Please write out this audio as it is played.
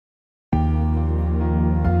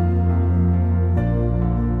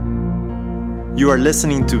You are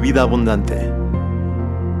listening to Vida Abundante.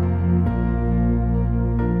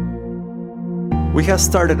 We have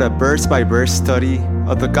started a verse-by-verse study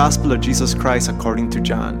of the Gospel of Jesus Christ according to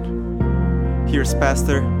John. Here's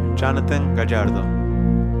Pastor Jonathan Gallardo.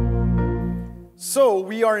 So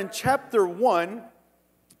we are in chapter 1,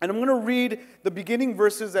 and I'm going to read the beginning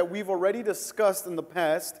verses that we've already discussed in the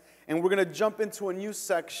past, and we're going to jump into a new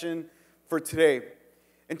section for today.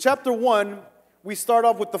 In chapter 1, we start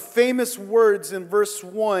off with the famous words in verse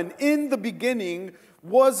 1. In the beginning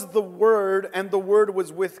was the Word, and the Word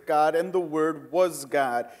was with God, and the Word was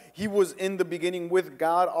God. He was in the beginning with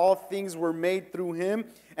God. All things were made through Him,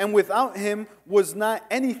 and without Him was not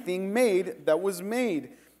anything made that was made.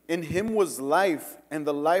 In Him was life, and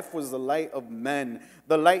the life was the light of men.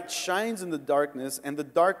 The light shines in the darkness, and the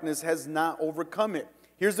darkness has not overcome it.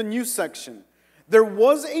 Here's the new section. There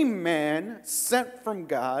was a man sent from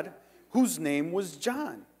God whose name was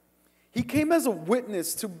John. He came as a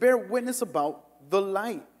witness to bear witness about the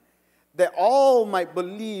light, that all might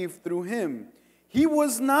believe through him. He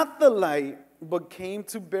was not the light, but came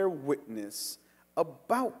to bear witness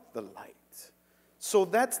about the light. So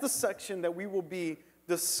that's the section that we will be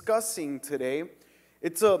discussing today.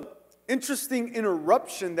 It's an interesting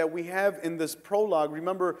interruption that we have in this prologue.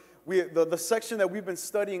 Remember, the section that we've been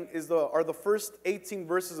studying are the first 18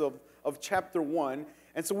 verses of chapter 1.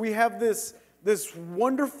 And so we have this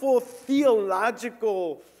wonderful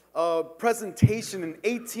theological presentation in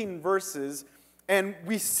 18 verses, and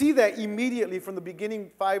we see that immediately from the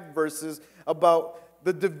beginning 5 verses about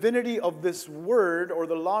the divinity of this word, or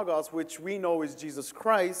the Logos, which we know is Jesus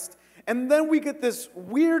Christ. And then we get this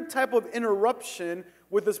weird type of interruption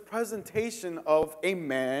with this presentation of a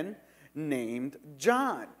man named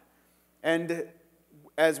John. And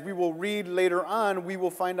as we will read later on, we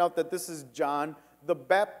will find out that this is John the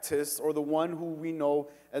Baptist, or the one who we know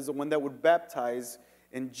as the one that would baptize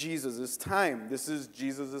in Jesus' time. This is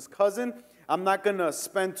Jesus' cousin. I'm not going to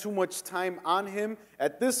spend too much time on him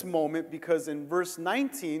at this moment, because in verse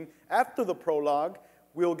 19, after the prologue,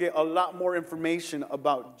 we'll get a lot more information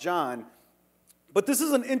about John. But this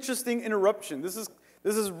is an interesting interruption. This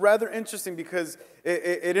is rather interesting because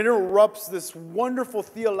it interrupts this wonderful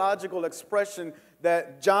theological expression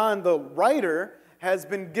that John, the writer, has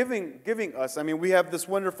been giving us. I mean, we have this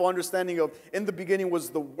wonderful understanding of in the beginning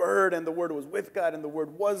was the Word, and the Word was with God, and the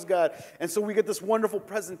Word was God. And so we get this wonderful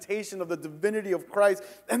presentation of the divinity of Christ.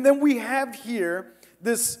 And then we have here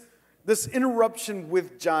this interruption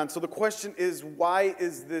with John. So the question is, why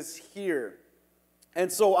is this here?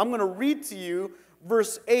 And so I'm going to read to you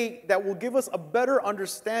verse 8 that will give us a better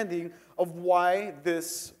understanding of why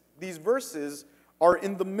these verses are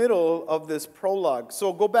in the middle of this prologue.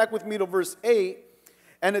 So go back with me to verse 8.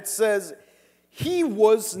 And it says, he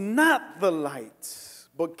was not the light,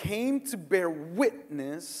 but came to bear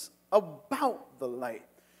witness about the light.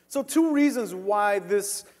 So 2 reasons why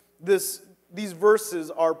these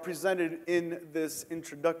verses are presented in this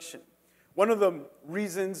introduction. One of the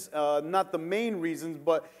reasons, not the main reasons,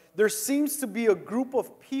 but there seems to be a group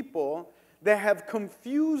of people that have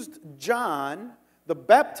confused John, the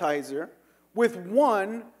baptizer, with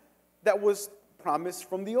one that was promised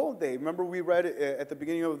from the old day. Remember, we read it at the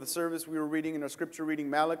beginning of the service, we were reading in our scripture reading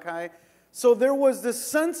Malachi. So there was this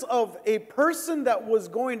sense of a person that was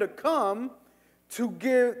going to come to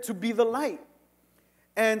be the light.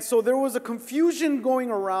 And so there was a confusion going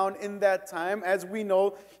around in that time. As we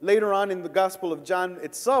know, later on in the Gospel of John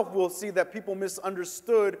itself, we'll see that people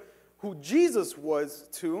misunderstood who Jesus was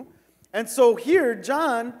too. And so here,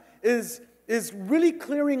 John is really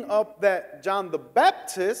clearing up that John the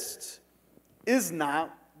Baptist is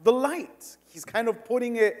not the light. He's kind of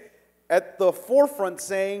putting it at the forefront,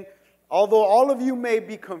 saying, although all of you may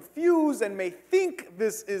be confused and may think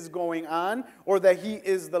this is going on, or that he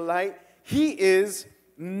is the light, he is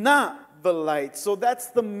not the light. So that's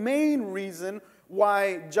the main reason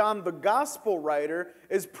why John, the gospel writer,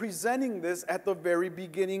 is presenting this at the very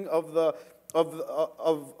beginning of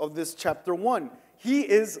this chapter 1. He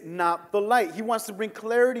is not the light. He wants to bring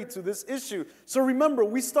clarity to this issue. So remember,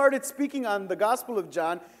 we started speaking on the Gospel of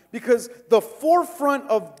John because the forefront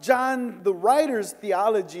of John, the writer's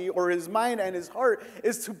theology, or his mind and his heart,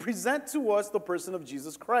 is to present to us the person of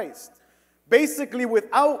Jesus Christ. Basically,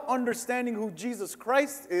 without understanding who Jesus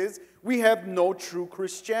Christ is, we have no true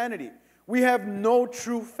Christianity. We have no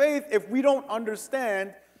true faith if we don't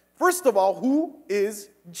understand, first of all, who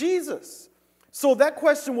is Jesus? So that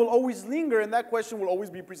question will always linger, and that question will always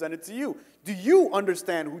be presented to you. Do you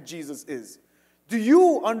understand who Jesus is? Do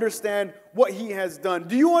you understand what he has done?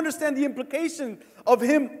 Do you understand the implication of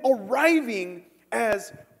him arriving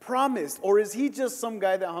as promised? Or is he just some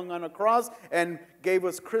guy that hung on a cross and gave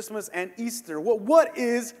us Christmas and Easter? What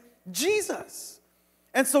is Jesus?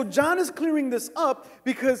 And so John is clearing this up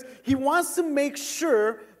because he wants to make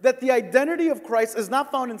sure that the identity of Christ is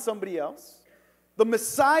not found in somebody else. The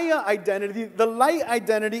Messiah identity, the light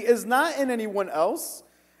identity, is not in anyone else.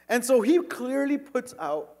 And so he clearly puts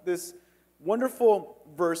out this wonderful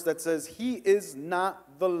verse that says, he is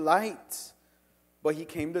not the light, but he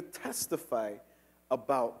came to testify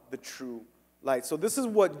about the true light. So this is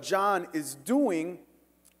what John is doing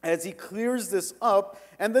as he clears this up.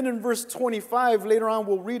 And then in verse 25, later on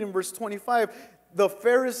we'll read in verse 25, the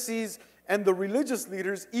Pharisees and the religious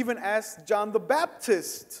leaders even asked John the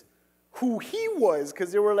Baptist who he was,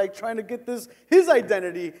 because they were like trying to get his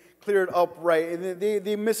identity cleared up right. And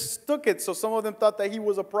they mistook it. So some of them thought that he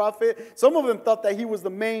was a prophet. Some of them thought that he was the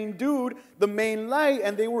main dude, the main light.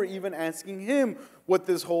 And they were even asking him what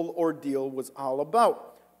this whole ordeal was all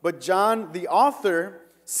about. But John, the author,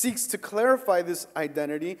 seeks to clarify this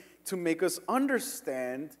identity to make us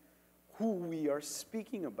understand who we are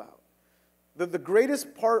speaking about. The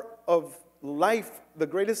greatest part of life, the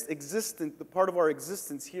greatest existence, the part of our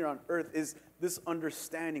existence here on earth is this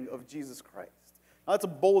understanding of Jesus Christ. Now, that's a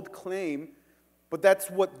bold claim, but that's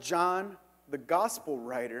what John, the gospel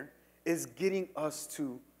writer, is getting us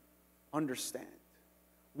to understand.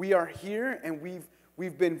 We are here and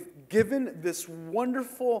we've been given this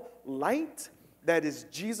wonderful light that is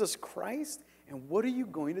Jesus Christ, and what are you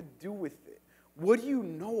going to do with it? What do you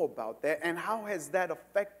know about that, and how has that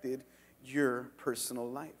affected your personal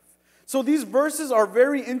life? So these verses are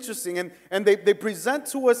very interesting, and they present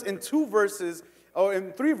to us in three verses,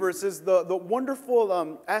 the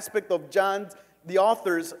wonderful aspect of John, the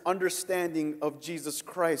author's understanding of Jesus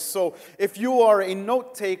Christ. So if you are a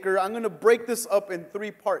note taker, I'm going to break this up in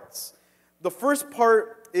 3 parts. The first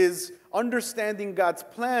part is understanding God's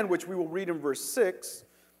plan, which we will read in verse 6.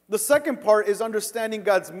 The second part is understanding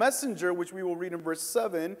God's messenger, which we will read in verse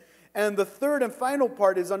 7. And the third and final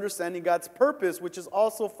part is understanding God's purpose, which is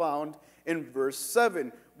also found in verse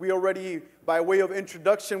 7. We already, by way of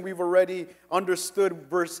introduction, we've already understood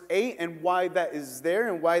verse 8 and why that is there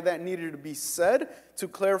and why that needed to be said to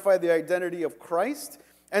clarify the identity of Christ.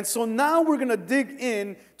 And so now we're going to dig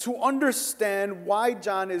in to understand why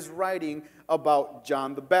John is writing about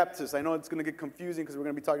John the Baptist. I know it's going to get confusing because we're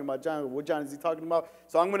going to be talking about John. What John is he talking about?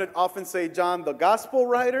 So I'm going to often say John the Gospel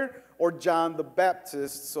writer or John the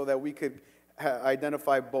Baptist so that we could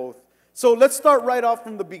identify both. So let's start right off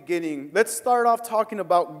from the beginning. Let's start off talking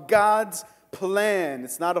about God's plan.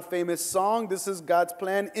 It's not a famous song. This is God's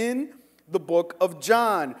plan in the book of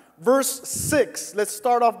John. Verse 6. Let's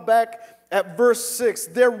start off back at verse 6.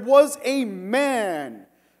 There was a man.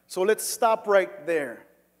 So let's stop right there.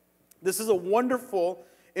 This is a wonderful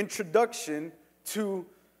introduction to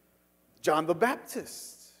John the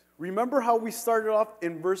Baptist. Remember how we started off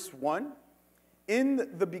in verse 1? In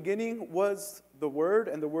the beginning was the Word,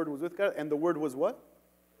 and the Word was with God, and the Word was what?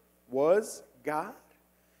 Was God.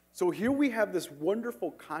 So here we have this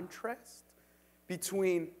wonderful contrast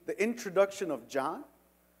between the introduction of John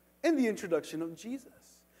and the introduction of Jesus.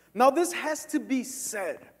 Now this has to be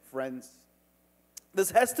said, friends. This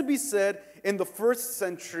has to be said in the first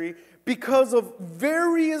century because of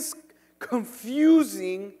various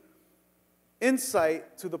confusing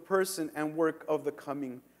insight to the person and work of the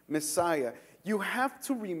coming Messiah. You have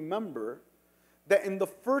to remember that in the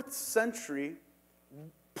first century,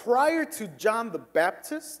 prior to John the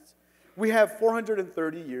Baptist, we have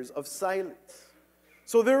 430 years of silence.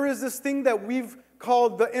 So there is this thing that we've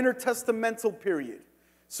called the intertestamental period.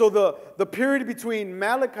 So the period between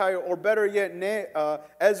Malachi, or better yet,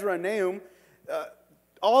 Ezra and Nahum,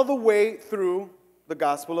 all the way through the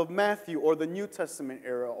Gospel of Matthew, or the New Testament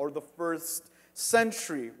era, or the first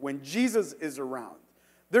century when Jesus is around.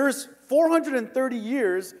 There's 430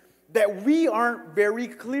 years that we aren't very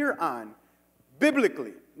clear on,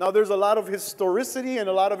 biblically. Now, there's a lot of historicity and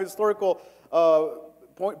a lot of historical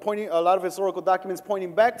historical documents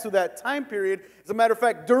pointing back to that time period. As a matter of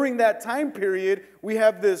fact, during that time period, we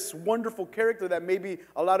have this wonderful character that maybe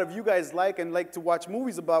a lot of you guys like and like to watch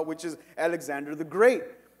movies about, which is Alexander the Great,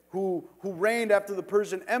 who reigned after the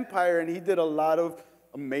Persian Empire, and he did a lot of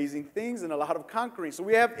amazing things and a lot of conquering. So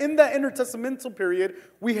we have, in that intertestamental period,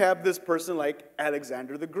 we have this person like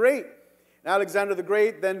Alexander the Great. And Alexander the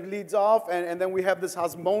Great then leads off, and then we have this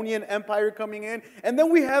Hasmonean Empire coming in, and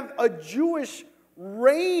then we have a Jewish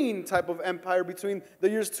reign type of empire between the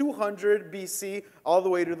years 200 BC all the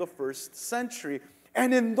way to the first century.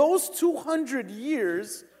 And in those 200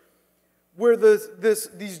 years, where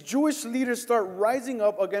these Jewish leaders start rising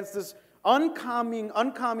up against this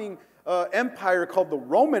oncoming empire called the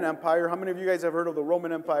Roman Empire. How many of you guys have heard of the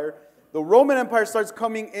Roman Empire? The Roman Empire starts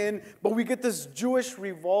coming in, but we get this Jewish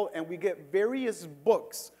revolt, and we get various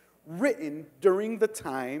books written during the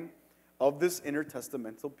time of this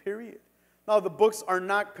intertestamental period. Now, the books are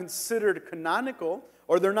not considered canonical,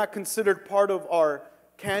 or they're not considered part of our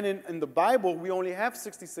canon in the Bible. We only have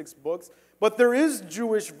 66 books, but there is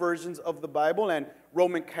Jewish versions of the Bible and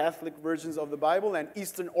Roman Catholic versions of the Bible and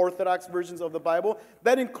Eastern Orthodox versions of the Bible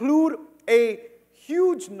that include a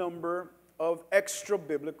huge number of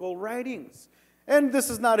extra-biblical writings. And this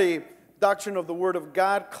is not a Doctrine of the Word of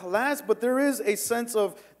God class, but there is a sense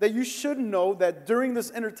of that you should know that during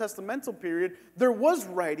this intertestamental period, there was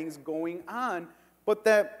writings going on, but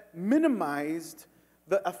that minimized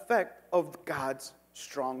the effect of God's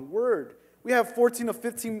strong word. We have 14 or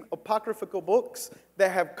 15 apocryphal books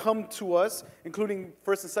that have come to us, including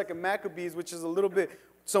 1st and 2nd Maccabees, which is a little bit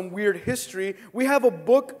some weird history. We have a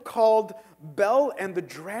book called Bel and the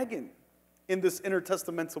Dragon in this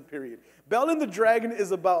intertestamental period. Bel and the Dragon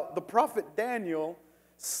is about the prophet Daniel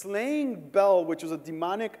slaying Bel, which was a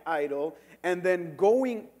demonic idol, and then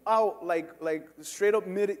going out like straight up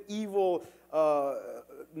medieval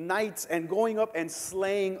knights and going up and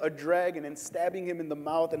slaying a dragon and stabbing him in the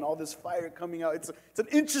mouth and all this fire coming out. It's an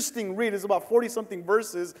interesting read. It's about 40-something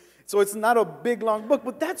verses, so it's not a big, long book,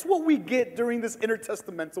 but that's what we get during this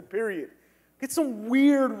intertestamental period. Get some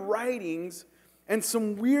weird writings and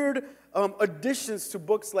some weird additions to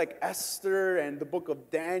books like Esther and the book of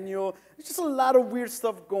Daniel. There's just a lot of weird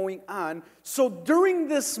stuff going on. So during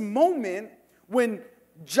this moment, when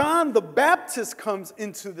John the Baptist comes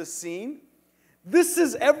into the scene, this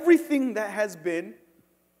is everything that has been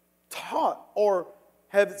taught or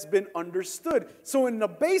has been understood. So in the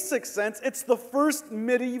basic sense, it's the first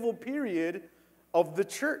medieval period of the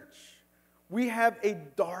church. We have a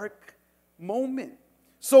dark moment.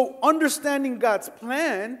 So understanding God's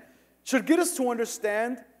plan should get us to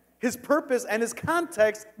understand his purpose and his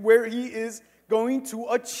context where he is going to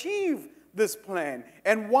achieve this plan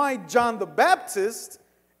and why John the Baptist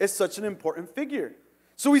is such an important figure.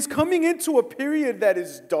 So he's coming into a period that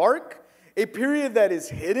is dark, a period that is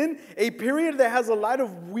hidden, a period that has a lot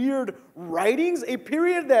of weird writings, a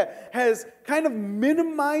period that has kind of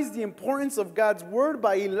minimized the importance of God's word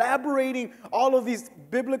by elaborating all of these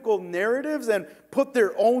biblical narratives and put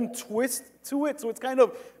their own twist to it. So it's kind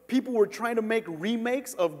of people were trying to make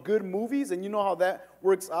remakes of good movies, and you know how that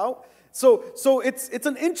works out. So it's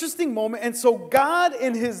an interesting moment, and so God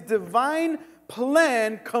in his divine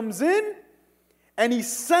plan comes in and he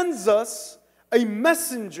sends us a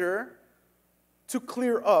messenger to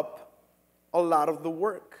clear up a lot of the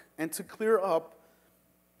work and to clear up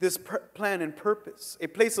this plan and purpose. A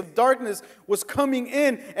place of darkness was coming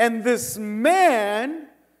in, and this man,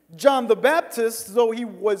 John the Baptist, though he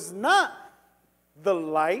was not the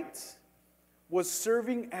light, was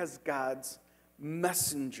serving as God's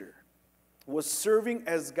messenger, was serving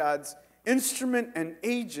as God's instrument and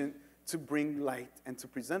agent to bring light and to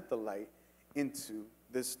present the light into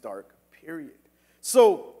this dark period.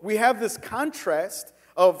 So we have this contrast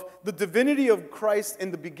of the divinity of Christ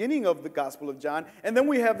in the beginning of the Gospel of John, and then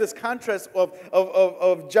we have this contrast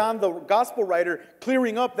of John, the Gospel writer,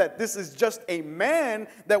 clearing up that this is just a man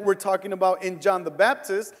that we're talking about in John the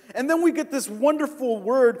Baptist, and then we get this wonderful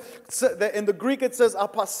word that in the Greek it says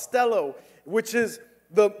apostello, which is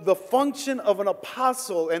the function of an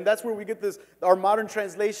apostle, and that's where we get this, our modern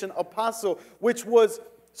translation, apostle, which was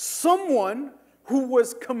someone who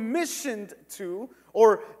was commissioned to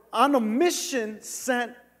or on a mission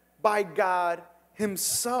sent by God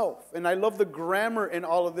himself. And I love the grammar in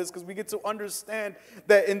all of this because we get to understand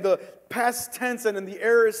that in the past tense and in the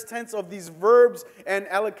aorist tense of these verbs and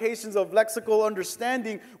allocations of lexical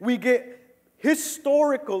understanding, we get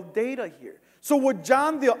historical data here. So what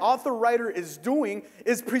John, the author writer, is doing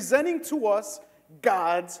is presenting to us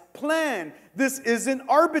God's plan. This isn't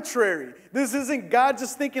arbitrary. This isn't God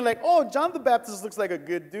just thinking like, oh, John the Baptist looks like a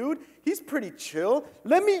good dude. He's pretty chill.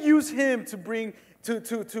 Let me use him to bring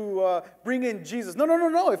in Jesus.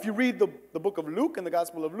 No. If you read the book of Luke and the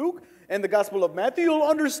Gospel of Luke and the Gospel of Matthew, you'll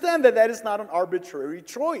understand that is not an arbitrary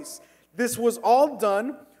choice. This was all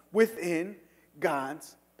done within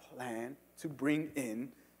God's plan to bring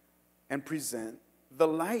in and present the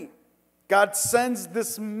light. God sends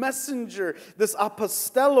this messenger, this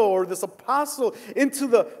apostello or this apostle into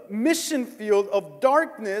the mission field of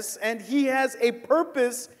darkness, and he has a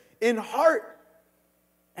purpose in heart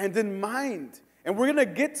and in mind. And we're going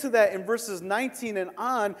to get to that in verses 19 and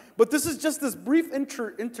on, but this is just this brief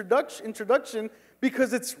introduction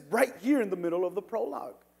because it's right here in the middle of the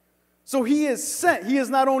prologue. So he is sent. He is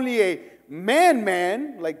not only a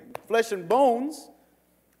man, like flesh and bones,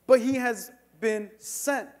 but he has been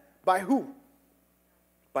sent by who?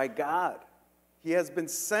 By God. He has been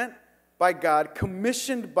sent by God,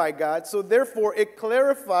 commissioned by God, so therefore it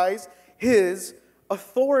clarifies his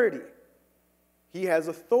authority. He has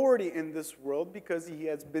authority in this world because he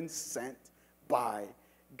has been sent by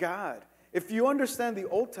God. If you understand the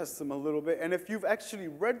Old Testament a little bit, and if you've actually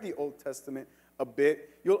read the Old Testament a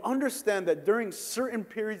bit, you'll understand that during certain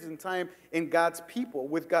periods in time in God's people,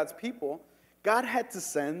 with God's people, God had to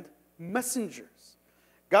send messengers.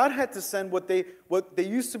 God had to send what they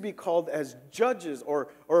used to be called as judges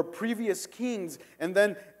or previous kings, and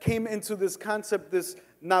then came into this concept, this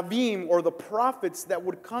Nabim, or the prophets that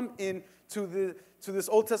would come in to this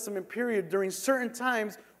Old Testament period during certain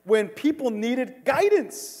times when people needed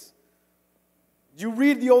guidance. You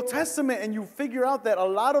read the Old Testament and you figure out that a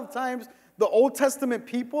lot of times the Old Testament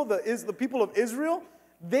people, the people of Israel,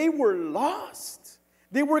 they were lost.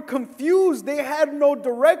 They were confused. They had no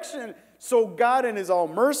direction. So God, in his all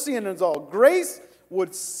mercy and his all grace,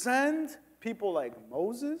 would send people like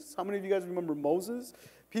Moses. How many of you guys remember Moses?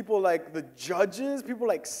 People like the judges, people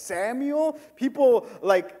like Samuel, people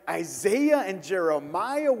like Isaiah and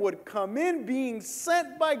Jeremiah would come in being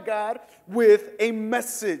sent by God with a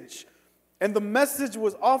message. And the message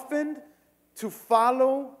was often to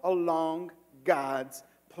follow along God's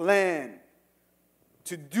plan,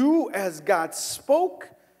 to do as God spoke,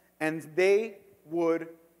 and they would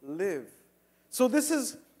live. So this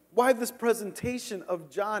is why this presentation of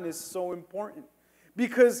John is so important.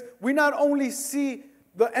 Because we not only see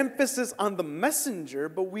the emphasis on the messenger,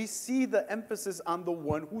 but we see the emphasis on the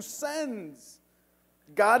one who sends.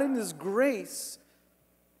 God in his grace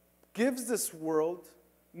gives this world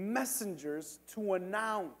messengers to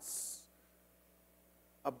announce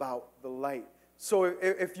about the light. So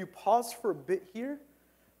if you pause for a bit here,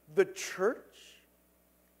 the church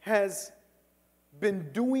has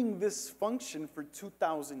been doing this function for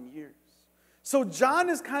 2,000 years. So John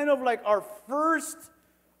is kind of like our first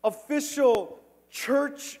official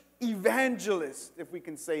church evangelist, if we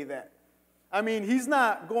can say that. I mean, he's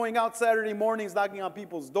not going out Saturday mornings knocking on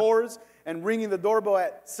people's doors and ringing the doorbell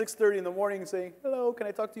at 6:30 in the morning and saying, "Hello, can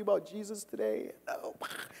I talk to you about Jesus today?" No.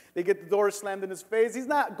 They get the door slammed in his face. He's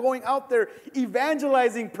not going out there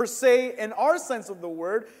evangelizing per se in our sense of the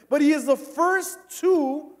word, but he is the first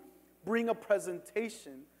to bring a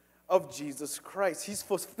presentation of Jesus Christ. He's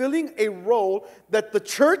fulfilling a role that the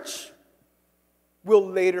church will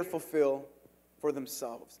later fulfill for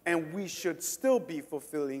themselves. And we should still be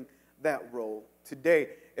fulfilling that role today.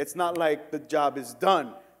 It's not like the job is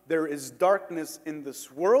done. There is darkness in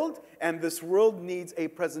this world, and this world needs a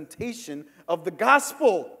presentation of the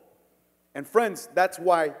gospel. And friends, that's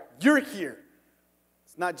why you're here.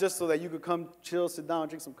 It's not just so that you could come chill, sit down,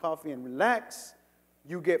 drink some coffee, and relax.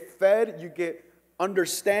 You get fed, you get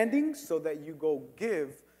understanding so that you go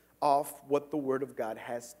give off what the Word of God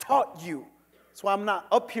has taught you. That's why I'm not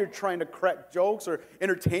up here trying to crack jokes or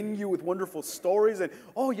entertaining you with wonderful stories and,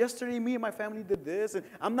 oh, yesterday me and my family did this. And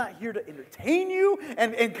I'm not here to entertain you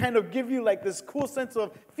and kind of give you like this cool sense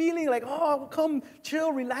of feeling like, oh, come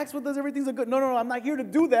chill, relax with us, everything's good. No, I'm not here to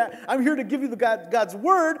do that. I'm here to give you God's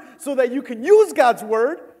Word so that you can use God's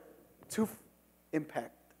Word to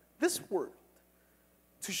impact this world,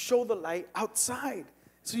 to show the light outside.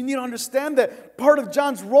 So you need to understand that part of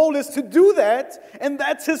John's role is to do that, and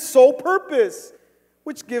that's his sole purpose,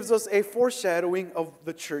 which gives us a foreshadowing of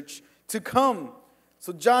the church to come.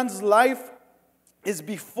 So John's life is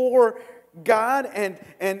before God, and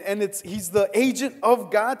he's the agent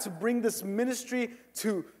of God to bring this ministry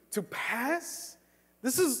to pass.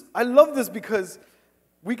 I love this because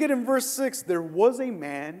we get in verse 6, there was a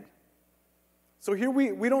man. So here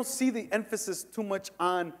we don't see the emphasis too much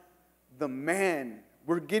on the man.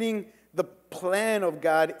 We're getting the plan of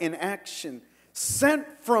God in action. Sent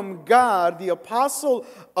from God, the apostle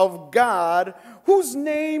of God, whose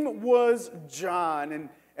name was John.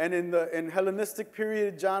 And in Hellenistic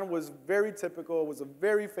period, John was very typical. It was a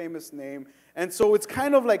very famous name. And so it's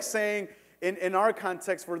kind of like saying, in our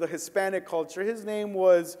context for the Hispanic culture, his name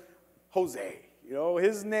was Jose.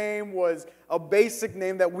 His name was a basic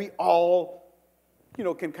name that we all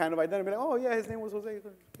can kind of identify. Like, oh, yeah, his name was Jose.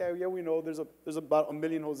 Yeah, we know there's about 1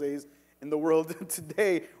 million Jose's in the world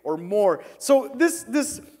today or more. So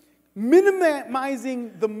this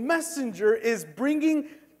minimizing the messenger is bringing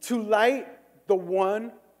to light the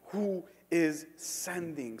one who is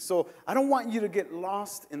sending. So I don't want you to get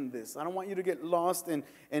lost in this. I don't want you to get lost in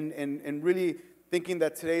really thinking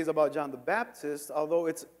that today is about John the Baptist. Although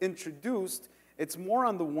it's introduced, it's more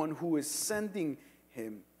on the one who is sending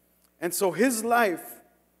him. And so his life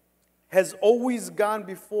has always gone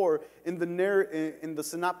before in the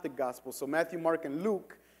synoptic gospel. So Matthew, Mark, and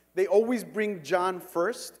Luke, they always bring John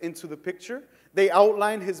first into the picture. They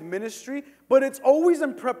outline his ministry, but it's always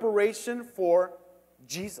in preparation for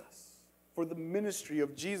Jesus, for the ministry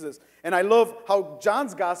of Jesus. And I love how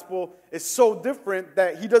John's gospel is so different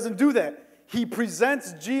that he doesn't do that. He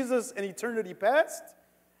presents Jesus in eternity past,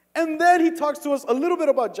 and then he talks to us a little bit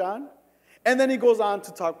about John, and then he goes on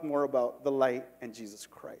to talk more about the light and Jesus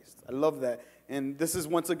Christ. I love that. And this is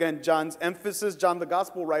once again John's emphasis, John the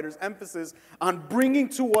gospel writer's emphasis on bringing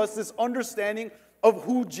to us this understanding of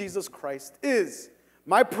who Jesus Christ is.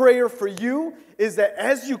 My prayer for you is that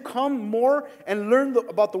as you come more and learn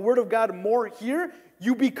about the Word of God more here,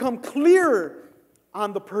 you become clearer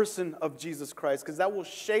on the person of Jesus Christ, because that will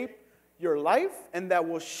shape your life and that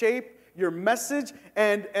will shape your message,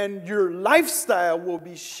 and your lifestyle will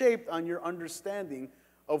be shaped on your understanding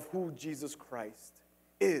of who Jesus Christ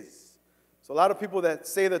is. So a lot of people that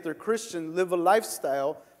say that they're Christian live a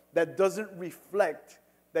lifestyle that doesn't reflect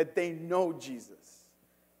that they know Jesus.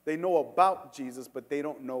 They know about Jesus, but they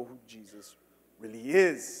don't know who Jesus really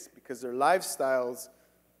is, because their lifestyles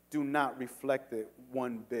do not reflect it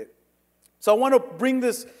one bit. So I want to bring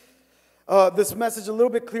this message a little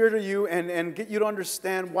bit clearer to you and get you to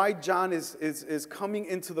understand why John is coming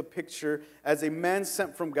into the picture as a man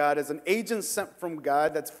sent from God, as an agent sent from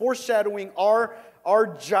God, that's foreshadowing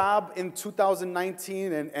our job in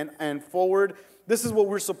 2019 and forward. This is what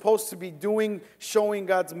we're supposed to be doing, showing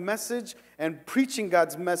God's message and preaching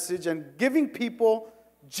God's message and giving people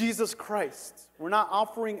Jesus Christ. We're not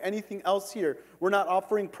offering anything else here. We're not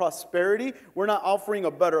offering prosperity. We're not offering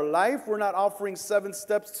a better life. We're not offering 7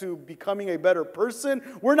 steps to becoming a better person.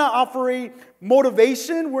 We're not offering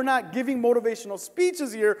motivation. We're not giving motivational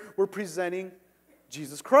speeches here. We're presenting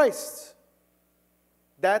Jesus Christ.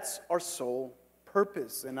 That's our sole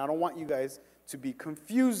purpose, and I don't want you guys to be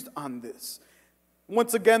confused on this.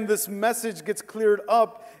 Once again, this message gets cleared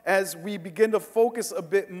up as we begin to focus a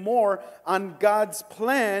bit more on God's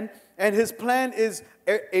plan. And his plan is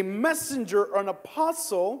a messenger, an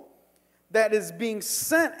apostle that is being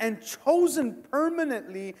sent and chosen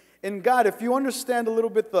permanently in God. If you understand a little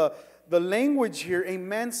bit the language here, a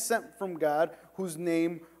man sent from God whose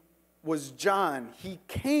name was John. He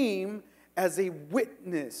came as a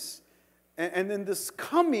witness. And in this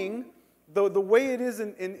coming, the way it is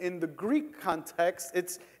in the Greek context,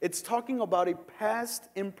 it's talking about a past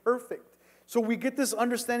imperfect. So we get this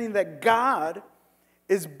understanding that God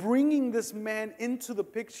is bringing this man into the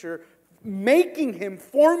picture, making him,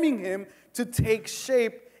 forming him to take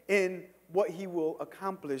shape in what he will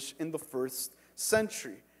accomplish in the first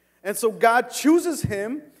century. And so God chooses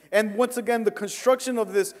him, and once again, the construction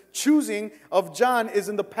of this choosing of John is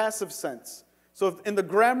in the passive sense. So in the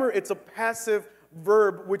grammar, it's a passive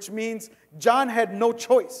verb, which means John had no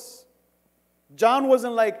choice. John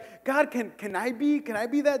wasn't like, God, can I be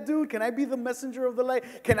that dude? Can I be the messenger of the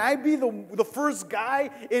light? Can I be the first guy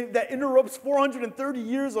that interrupts 430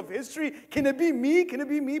 years of history? Can it be me? Can it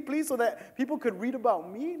be me, please, so that people could read about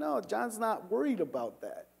me? No, John's not worried about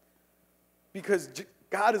that, because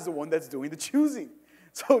God is the one that's doing the choosing.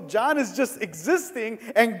 So John is just existing,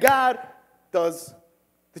 and God does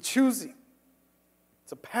the choosing.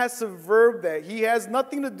 It's a passive verb that he has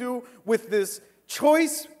nothing to do with this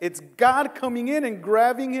choice. It's God coming in and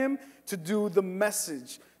grabbing him to do the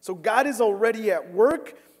message. So God is already at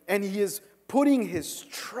work, and he is putting his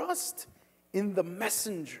trust in the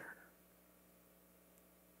messenger.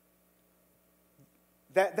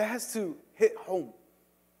 That has to hit home,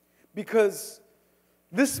 because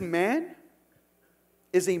this man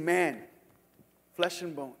is a man, flesh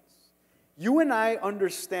and bones. You and I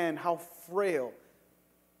understand how frail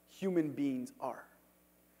human beings are.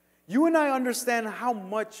 You and I understand how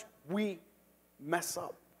much we mess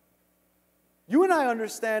up. You and I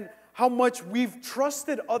understand how much we've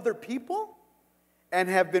trusted other people and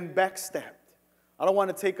have been backstabbed. I don't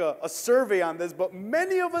want to take a survey on this, but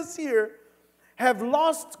many of us here have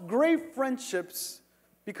lost great friendships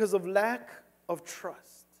because of lack of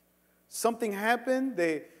trust. Something happened.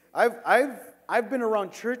 I've been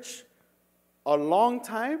around church a long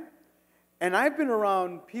time, and I've been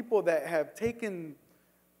around people that have taken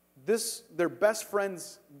their best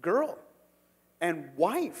friend's girl and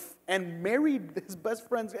wife and married his best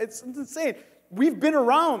friend's. It's insane. We've been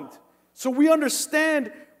around, so we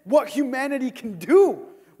understand what humanity can do.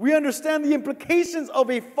 We understand the implications of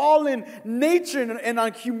a fallen nature and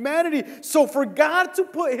on humanity. So for God to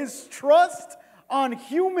put his trust on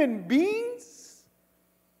human beings,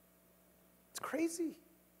 it's crazy.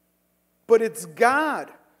 But it's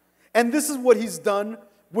God. And this is what he's done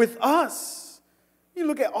with us. You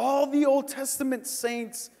look at all the Old Testament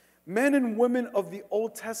saints, men and women of the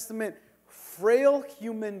Old Testament, frail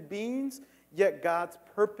human beings, yet God's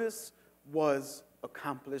purpose was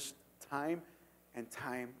accomplished time and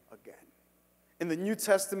time again. In the New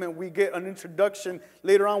Testament, we get an introduction.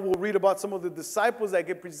 Later on, we'll read about some of the disciples that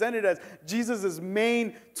get presented as Jesus'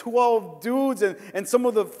 main 12 dudes and some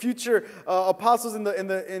of the future apostles in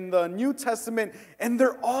the New Testament. And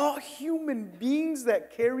they're all human beings that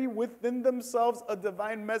carry within themselves a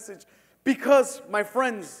divine message. Because, my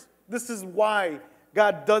friends, this is why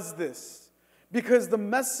God does this. Because the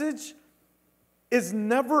message is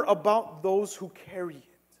never about those who carry it.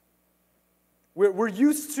 We're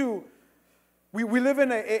used to... We live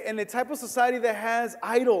in a type of society that has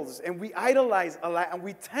idols, and we idolize a lot, and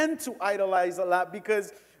we tend to idolize a lot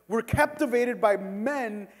because we're captivated by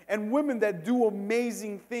men and women that do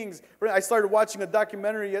amazing things. I started watching a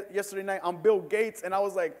documentary yesterday night on Bill Gates, and I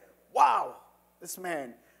was like, wow, this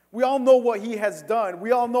man. We all know what he has done.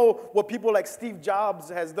 We all know what people like Steve Jobs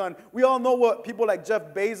has done. We all know what people like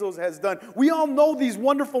Jeff Bezos has done. We all know these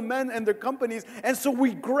wonderful men and their companies, and so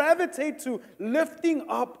we gravitate to lifting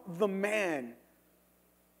up the man.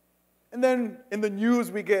 And then in the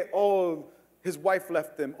news we get, oh, his wife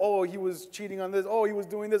left him. Oh, he was cheating on this. Oh, he was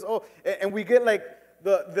doing this. Oh, and we get like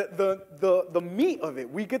the meat of it.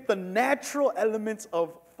 We get the natural elements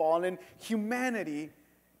of fallen humanity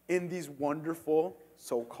in these wonderful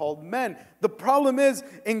so-called men. The problem is,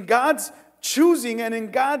 in God's choosing and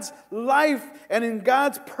in God's life and in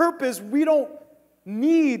God's purpose, we don't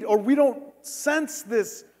need or we don't sense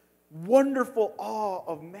this wonderful awe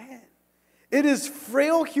of man. It is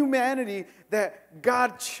frail humanity that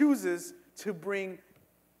God chooses to bring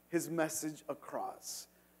his message across.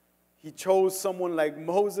 He chose someone like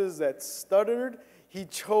Moses that stuttered. He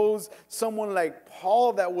chose someone like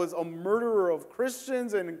Paul that was a murderer of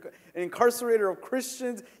Christians and an incarcerator of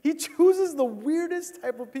Christians. He chooses the weirdest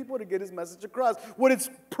type of people to get his message across. What it's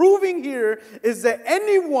proving here is that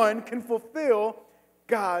anyone can fulfill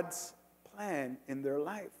God's plan in their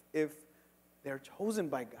life if they're chosen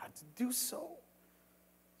by God to do so.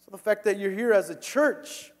 So the fact that you're here as a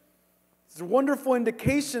church is a wonderful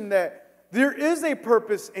indication that there is a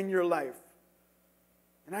purpose in your life.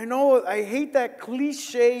 And I know I hate that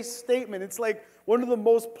cliche statement. It's like one of the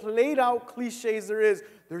most played out cliches there is.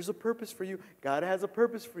 There's a purpose for you. God has a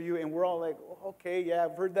purpose for you. And we're all like, oh, okay, yeah,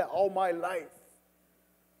 I've heard that all my life.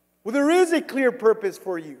 Well, there is a clear purpose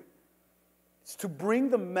for you. It's to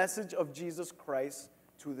bring the message of Jesus Christ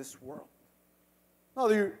to this world. Now,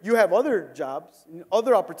 you have other jobs,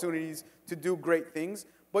 other opportunities to do great things,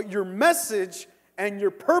 but your message and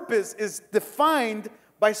your purpose is defined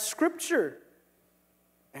by Scripture.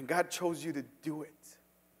 And God chose you to do it.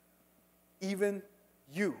 Even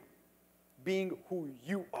you, being who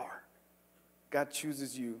you are, God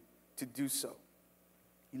chooses you to do so.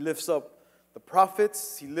 He lifts up the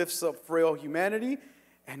prophets, he lifts up frail humanity,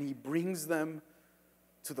 and he brings them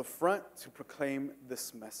to the front to proclaim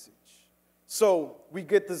this message. So we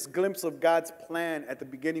get this glimpse of God's plan at the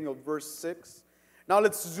beginning of verse 6. Now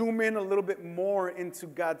let's zoom in a little bit more into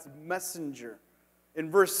God's messenger.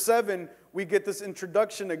 In verse 7, we get this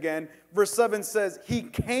introduction again. Verse 7 says, he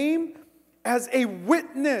came as a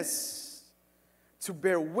witness to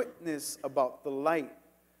bear witness about the light,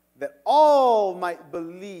 that all might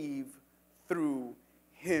believe through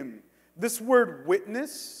him. This word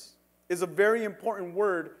witness is a very important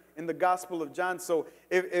word in the Gospel of John. So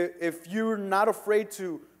if you're not afraid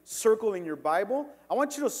to circle in your Bible, I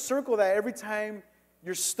want you to circle that every time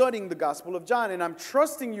you're studying the Gospel of John. And I'm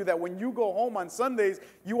trusting you that when you go home on Sundays,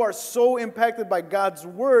 you are so impacted by God's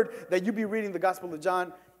Word that you be reading the Gospel of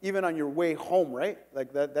John even on your way home, right?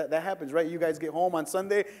 Like that happens, right? You guys get home on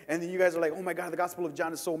Sunday, and then you guys are like, oh my God, the Gospel of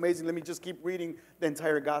John is so amazing. Let me just keep reading the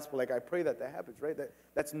entire Gospel. Like, I pray that happens, right?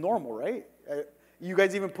 That's normal, right? You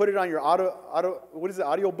guys even put it on your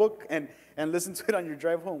audio book and listen to it on your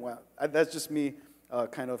drive home. Wow, that's just me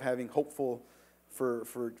kind of having hopeful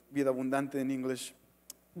for Vida Abundante in English.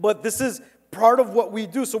 But this is part of what we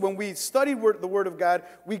do. So when we study the Word of God,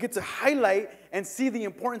 we get to highlight and see the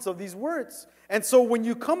importance of these words. And so when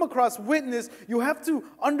you come across witness, you have to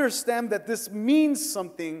understand that this means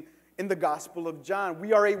something in the Gospel of John.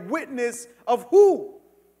 We are a witness of who?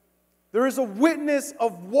 There is a witness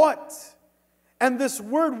of what? And this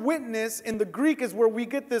word witness in the Greek is where we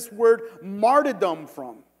get this word martyrdom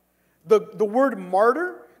from. The word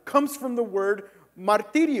martyr comes from the word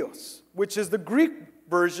martyrios, which is the Greek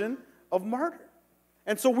version of martyr.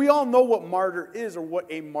 And so we all know what martyr is, or what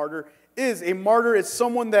a martyr is. A martyr is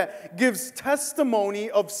someone that gives testimony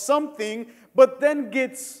of something, but then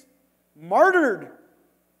gets martyred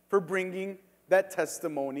for bringing that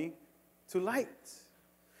testimony to light.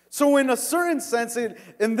 So in a certain sense,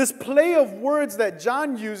 in this play of words that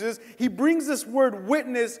John uses, he brings this word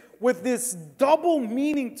witness with this double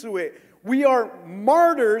meaning to it. We are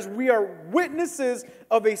martyrs, we are witnesses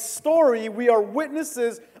of a story, we are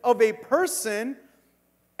witnesses of a person,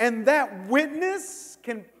 and that witness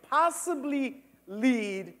can possibly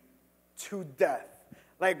lead to death.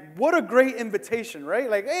 Like, what a great invitation, right?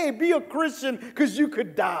 Like, hey, be a Christian because you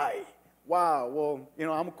could die. Wow, well,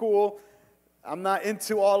 I'm cool. I'm not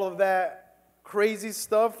into all of that crazy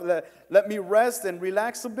stuff. Let me rest and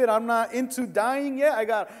relax a bit. I'm not into dying yet. I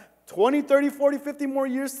got 20, 30, 40, 50 more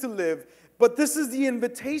years to live. But this is the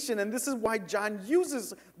invitation, and this is why John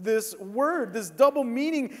uses this word. This double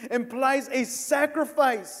meaning implies a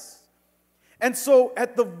sacrifice. And so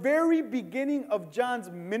at the very beginning of John's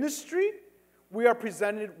ministry, we are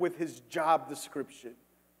presented with his job description.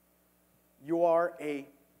 You are a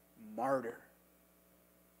martyr.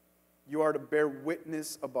 You are to bear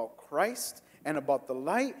witness about Christ and about the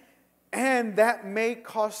light, and that may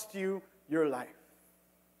cost you your life.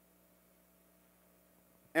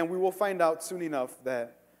 And we will find out soon enough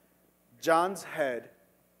that John's head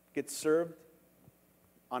gets served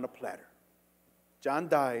on a platter. John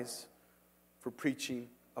dies for preaching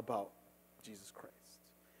about Jesus Christ.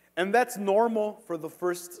 And that's normal for the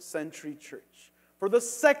first century church, for the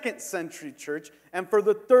second century church, and for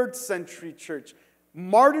the third century church.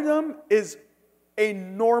 Martyrdom is a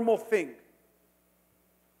normal thing.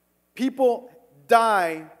 People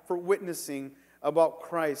die for witnessing about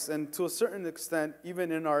Christ. And to a certain extent,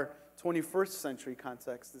 even in our 21st century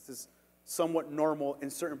context, this is somewhat normal in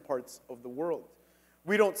certain parts of the world.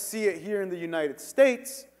 We don't see it here in the United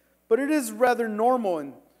States, but it is rather normal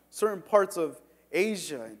in certain parts of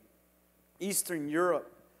Asia and Eastern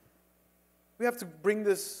Europe. We have to bring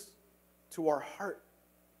this to our heart.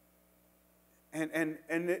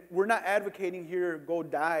 We're not advocating here, go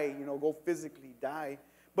die, go physically die.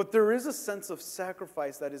 But there is a sense of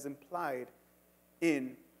sacrifice that is implied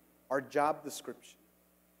in our job description.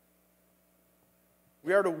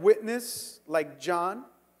 We are to witness like John,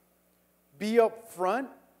 be upfront,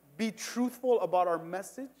 be truthful about our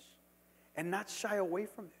message, and not shy away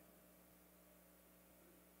from it.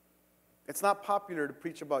 It's not popular to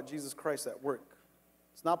preach about Jesus Christ at work.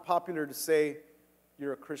 It's not popular to say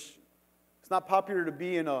you're a Christian. It's not popular to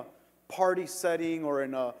be in a party setting or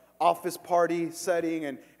in an office party setting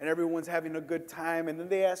and everyone's having a good time. And then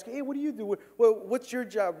they ask, hey, what do you do? What's your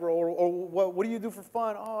job role? Or what do you do for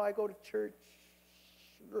fun? Oh, I go to church.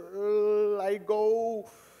 I go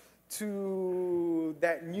to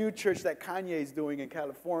that new church that Kanye is doing in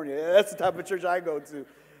California. That's the type of church I go to.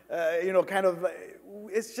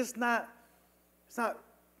 It's just not, it's not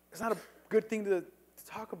a good thing to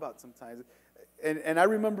talk about sometimes. And I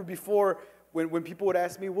remember before when people would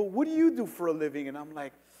ask me, well, what do you do for a living? And I'm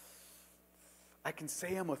like, I can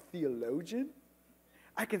say I'm a theologian.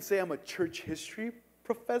 I can say I'm a church history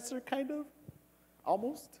professor, kind of,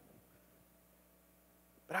 almost.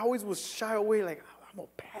 But I always was shy away, like, I'm a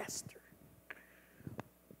pastor.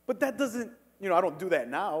 But that doesn't, I don't do that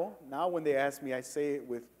now. Now when they ask me, I say it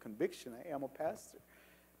with conviction. Hey, I'm a pastor.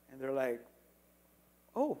 And they're like,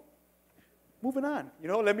 oh, moving on.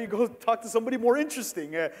 Let me go talk to somebody more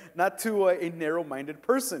interesting, not to a narrow-minded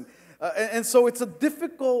person. And so it's a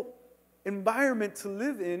difficult environment to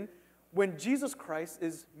live in when Jesus Christ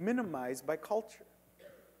is minimized by culture.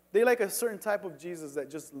 They like a certain type of Jesus that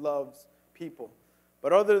just loves people.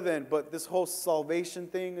 But this whole salvation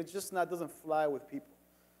thing, it just doesn't fly with people.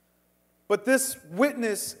 But this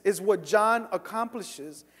witness is what John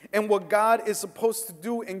accomplishes and what God is supposed to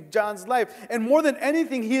do in John's life. And more than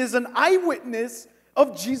anything, he is an eyewitness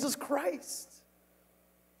of Jesus Christ.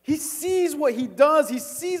 He sees what he does. He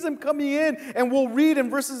sees him coming in. And we'll read in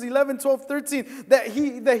verses 11, 12, 13 that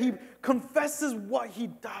he confesses what he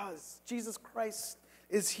does. Jesus Christ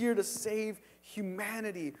is here to save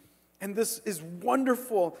humanity. And this is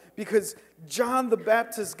wonderful because John the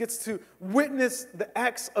Baptist gets to witness the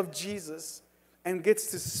acts of Jesus and gets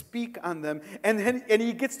to speak on them. And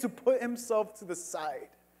he gets to put himself to the side.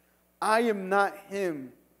 I am not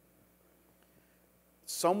him.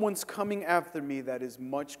 Someone's coming after me that is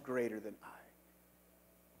much greater than I.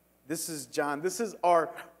 This is John. This is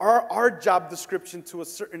our job description to a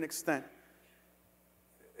certain extent.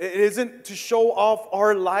 It isn't to show off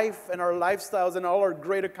our life and our lifestyles and all our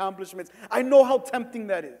great accomplishments. I know how tempting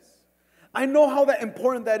that is. I know how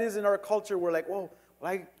important that is in our culture. We're like, well,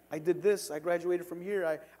 I did this. I graduated from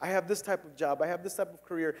here. I have this type of job. I have this type of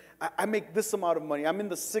career. I make this amount of money. I'm in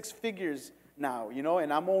the six figures now,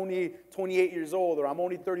 and I'm only 28 years old, or I'm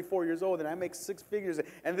only 34 years old, and I make six figures,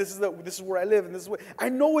 and this is where I live, and this is what I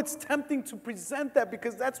know. It's tempting to present that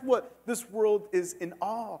because that's what this world is in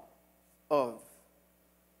awe of.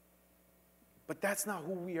 But that's not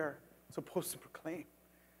who we are supposed to proclaim.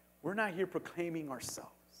 We're not here proclaiming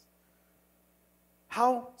ourselves.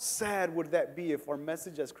 How sad would that be if our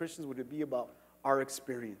message as Christians would be about our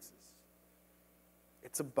experiences?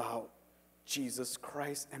 It's about Jesus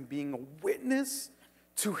Christ and being a witness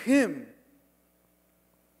to Him.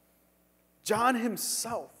 John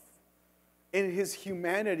himself, in his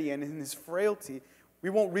humanity and in his frailty, we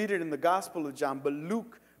won't read it in the Gospel of John, but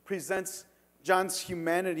Luke presents John's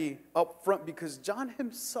humanity up front because John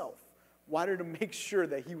himself wanted to make sure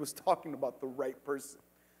that he was talking about the right person.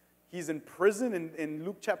 He's in prison in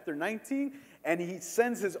Luke chapter 19, and he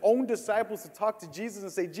sends his own disciples to talk to Jesus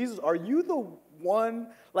and say, Jesus, are you the one?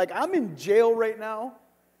 Like, I'm in jail right now.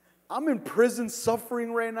 I'm in prison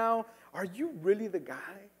suffering right now. Are you really the guy?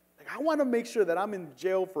 Like, I want to make sure that I'm in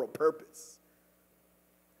jail for a purpose.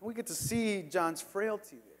 And we get to see John's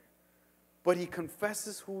frailty there. But he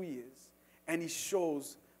confesses who he is, and he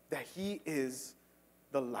shows that he is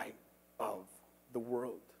the light of the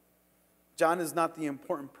world. John is not the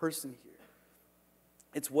important person here.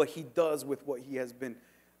 It's what he does with what he has been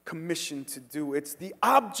commissioned to do. It's the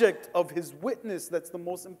object of his witness that's the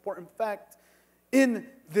most important fact in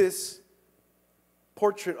this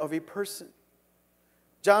portrait of a person.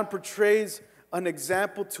 John portrays an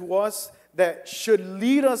example to us that should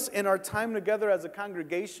lead us in our time together as a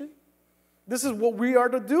congregation. This is what we are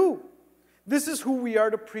to do. This is who we are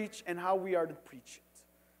to preach and how we are to preach it.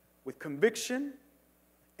 With conviction,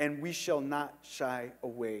 and we shall not shy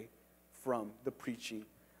away from the preaching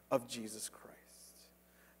of Jesus Christ.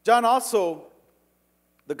 John also,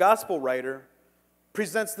 the gospel writer,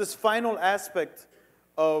 presents this final aspect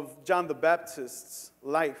of John the Baptist's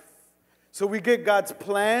life. So we get God's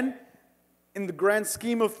plan in the grand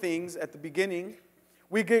scheme of things at the beginning.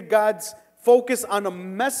 We get God's focus on a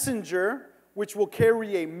messenger, which will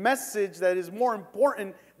carry a message that is more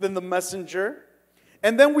important than the messenger.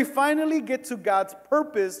 And then we finally get to God's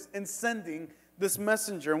purpose in sending this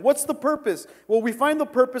messenger. And what's the purpose? Well, we find the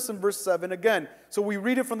purpose in verse 7 again. So we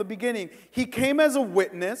read it from the beginning. He came as a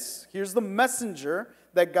witness. Here's the messenger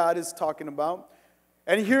that God is talking about.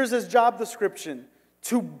 And here's his job description: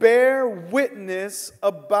 to bear witness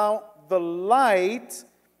about the light.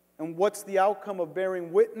 And what's the outcome of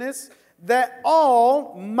bearing witness? That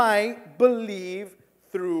all might believe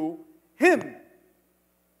through him.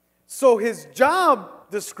 So his job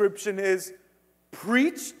description is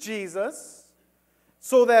preach Jesus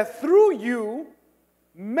so that through you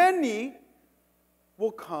many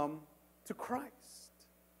will come to Christ,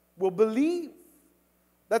 will believe.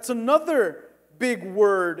 That's another big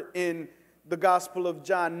word in the Gospel of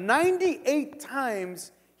John. 98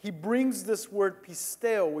 times he brings this word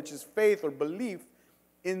pisteo, which is faith or belief,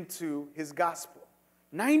 into his gospel.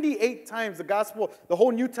 98 times the gospel, the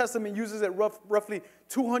whole New Testament uses it roughly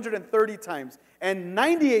 230 times. And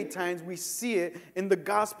 98 times we see it in the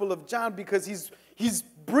Gospel of John because he's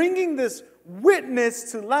bringing this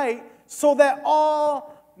witness to light so that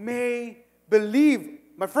all may believe.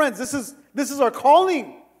 My friends, this is our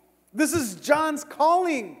calling. This is John's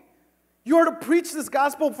calling. You are to preach this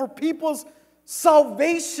gospel for people's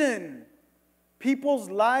salvation. People's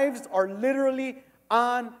lives are literally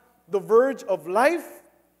on the verge of life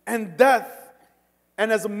and death.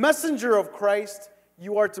 And as a messenger of Christ,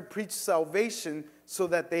 you are to preach salvation so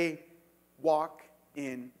that they walk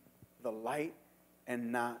in the light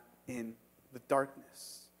and not in the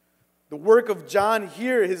darkness. The work of John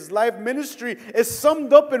here, his life ministry, is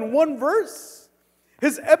summed up in one verse.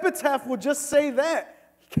 His epitaph will just say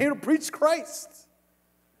that. He came to preach Christ.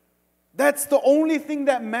 That's the only thing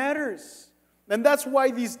that matters. And that's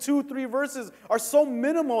why these 2-3 verses are so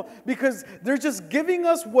minimal, because they're just giving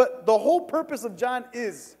us what the whole purpose of John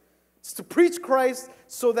is. It's to preach Christ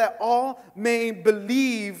so that all may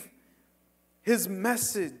believe his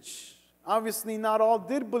message. Obviously, not all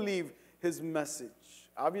did believe his message.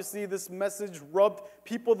 Obviously, this message rubbed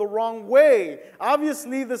people the wrong way.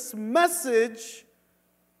 Obviously, this message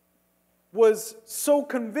was so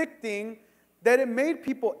convicting that it made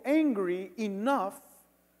people angry enough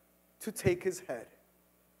to take his head.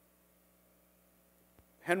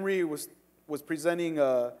 Henry was presenting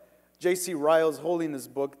J.C. Ryle's Holiness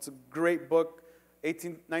book. It's a great book,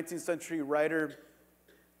 19th century writer,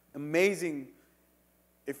 amazing.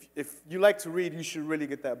 If you like to read, you should really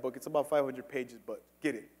get that book. It's about 500 pages, but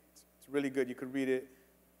get it. It's really good. You could read it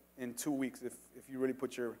in 2 weeks if you really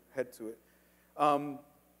put your head to it.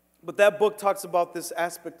 But that book talks about this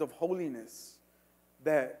aspect of holiness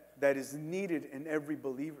that is needed in every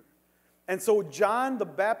believer. And so John the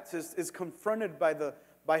Baptist is confronted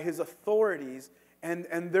by his authorities,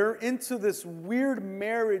 and they're into this weird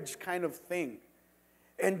marriage kind of thing.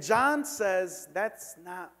 And John says, that's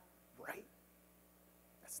not right.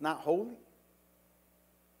 That's not holy.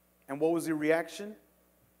 And what was the reaction?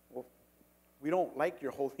 Well, we don't like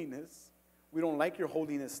your holiness. We don't like your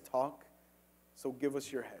holiness talk, so give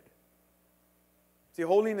us your head. See,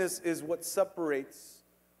 holiness is what separates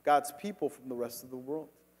God's people from the rest of the world.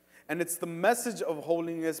 And it's the message of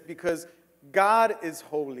holiness, because God is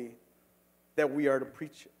holy, that we are to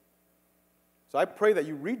preach it. So I pray that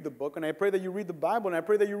you read the book, and I pray that you read the Bible, and I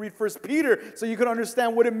pray that you read 1 Peter so you can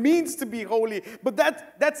understand what it means to be holy. But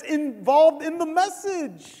that's involved in the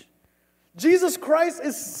message. Jesus Christ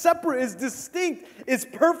is separate, is distinct, is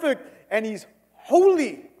perfect, and he's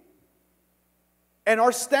holy. And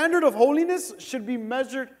our standard of holiness should be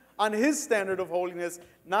measured on his standard of holiness,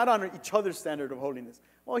 not on each other's standard of holiness.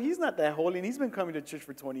 Well, he's not that holy, and he's been coming to church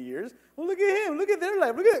for 20 years. Well, look at him. Look at their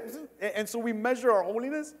life. Look at. And so we measure our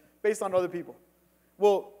holiness based on other people.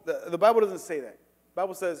 Well, the Bible doesn't say that. The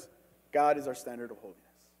Bible says God is our standard of holiness.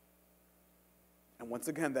 And once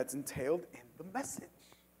again, that's entailed in the message.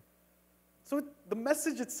 So the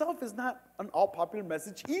message itself is not an all-popular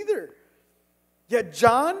message either. Yet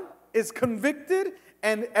John is convicted,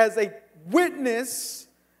 and as a witness,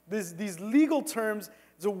 these legal terms,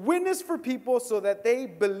 it's a witness for people so that they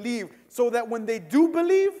believe. So that when they do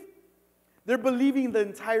believe, they're believing the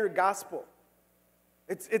entire gospel.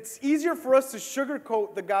 It's easier for us to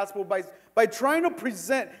sugarcoat the gospel by trying to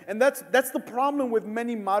present, and that's the problem with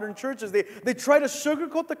many modern churches. They try to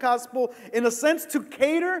sugarcoat the gospel in a sense to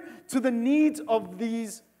cater to the needs of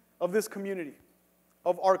this community,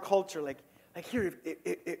 of our culture. Like here,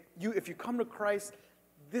 if you come to Christ,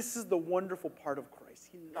 this is the wonderful part of Christ.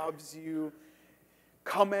 He loves you.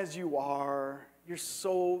 Come as you are. You're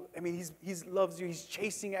so, he loves you. He's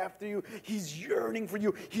chasing after you. He's yearning for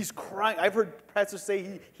you. He's crying. I've heard pastors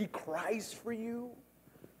say he cries for you.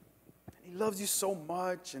 He loves you so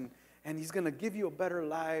much, and he's going to give you a better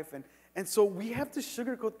life. And so we have to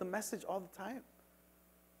sugarcoat the message all the time.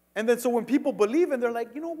 And then so when people believe, and they're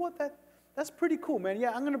like, you know what, that's pretty cool, man.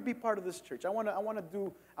 Yeah, I'm going to be part of this church. I want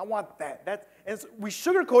that. And so we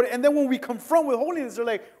sugarcoat it, and then when we confront with holiness, they're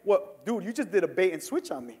like, well, dude, you just did a bait and switch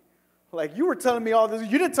on me. Like, you were telling me all this.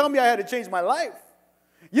 You didn't tell me I had to change my life.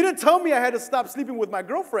 You didn't tell me I had to stop sleeping with my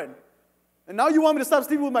girlfriend. And now you want me to stop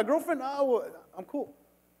sleeping with my girlfriend? Oh, well, I'm cool.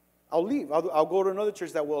 I'll leave. I'll go to another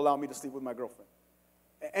church that will allow me to sleep with my girlfriend.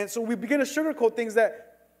 And so we begin to sugarcoat things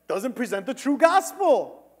that doesn't present the true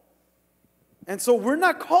gospel. And so we're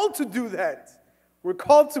not called to do that. We're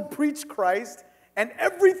called to preach Christ and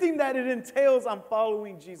everything that it entails on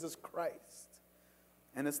following Jesus Christ.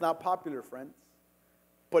 And it's not popular, friends,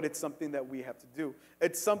 but it's something that we have to do.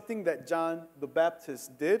 It's something that John the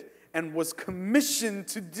Baptist did and was commissioned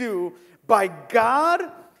to do by God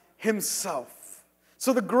himself.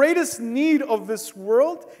 So the greatest need of this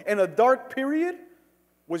world in a dark period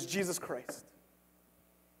was Jesus Christ.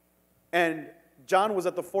 And John was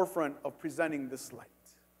at the forefront of presenting this light.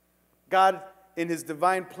 God, in his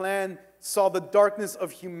divine plan, saw the darkness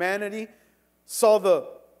of humanity, saw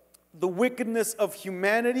the wickedness of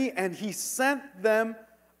humanity, and he sent them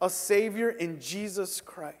a Savior in Jesus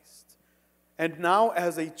Christ. And now,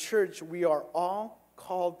 as a church, we are all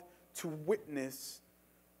called to witness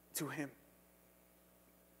to him.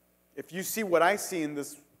 If you see what I see in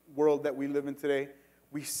this world that we live in today,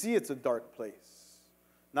 we see it's a dark place.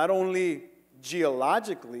 Not only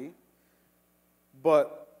geologically,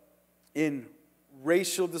 but in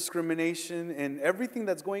racial discrimination and everything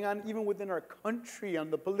that's going on even within our country, on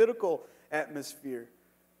the political atmosphere.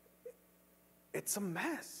 It's a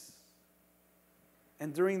mess.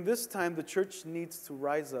 And during this time, the church needs to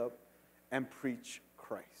rise up and preach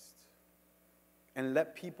Christ and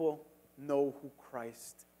let people know who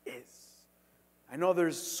Christ is. I know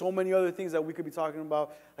there's so many other things that we could be talking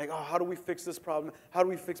about, like, oh, how do we fix this problem? How do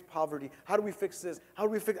we fix poverty? How do we fix this?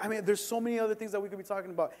 There's so many other things that we could be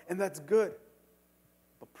talking about, and that's good.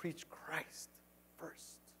 But preach Christ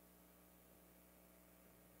first.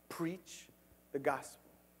 Preach the gospel.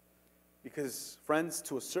 Because, friends,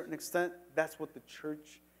 to a certain extent, that's what the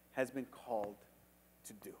church has been called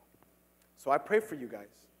to do. So I pray for you guys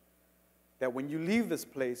that when you leave this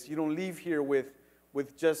place, you don't leave here with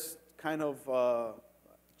just kind of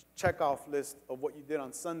check-off list of what you did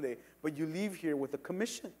on Sunday, but you leave here with a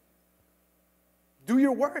commission. Do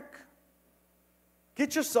your work.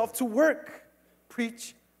 Get yourself to work.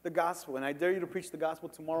 Preach the gospel. And I dare you to preach the gospel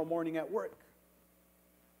tomorrow morning at work.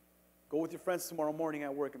 Go with your friends tomorrow morning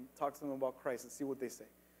at work and talk to them about Christ and see what they say.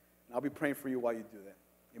 And I'll be praying for you while you do that.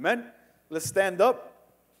 Amen? Let's stand up.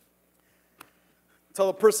 Tell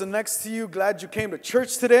the person next to you, glad you came to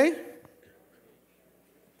church today.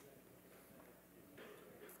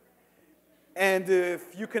 And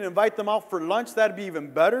if you can invite them out for lunch, that'd be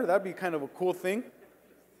even better. That'd be kind of a cool thing.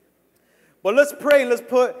 But let's pray. Let's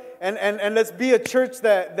and let's be a church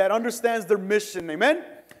that understands their mission. Amen?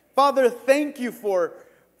 Father, thank you for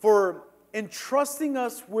entrusting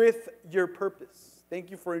us with your purpose. Thank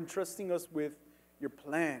you for entrusting us with your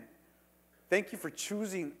plan. Thank you for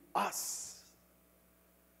choosing us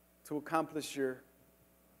to accomplish your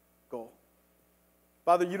goal.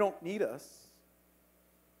 Father, you don't need us,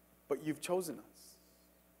 but you've chosen us.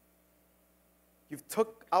 You've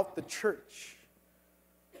took out the church.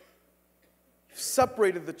 You've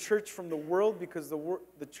separated the church from the world because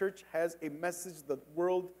the church has a message the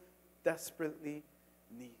world desperately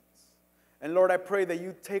needs. And Lord, I pray that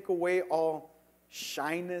you take away all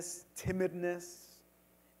shyness, timidness,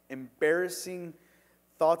 embarrassing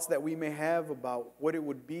thoughts that we may have about what it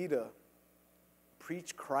would be to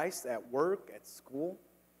preach Christ at work, at school.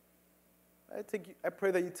 I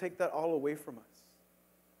pray that you take that all away from us.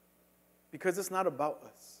 Because it's not about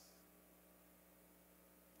us.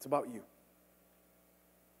 It's about you.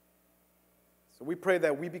 So we pray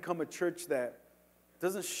that we become a church that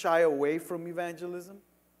doesn't shy away from evangelism,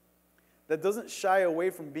 that doesn't shy away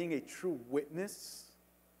from being a true witness,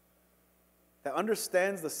 that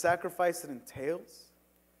understands the sacrifice it entails.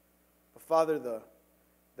 But Father, the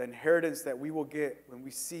inheritance that we will get when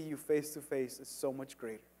we see you face to face is so much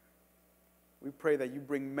greater. We pray that you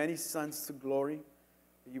bring many sons to glory,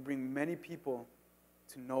 that you bring many people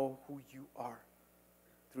to know who you are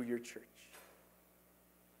through your church.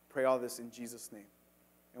 Pray all this in Jesus' name.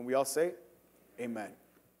 And we all say, amen.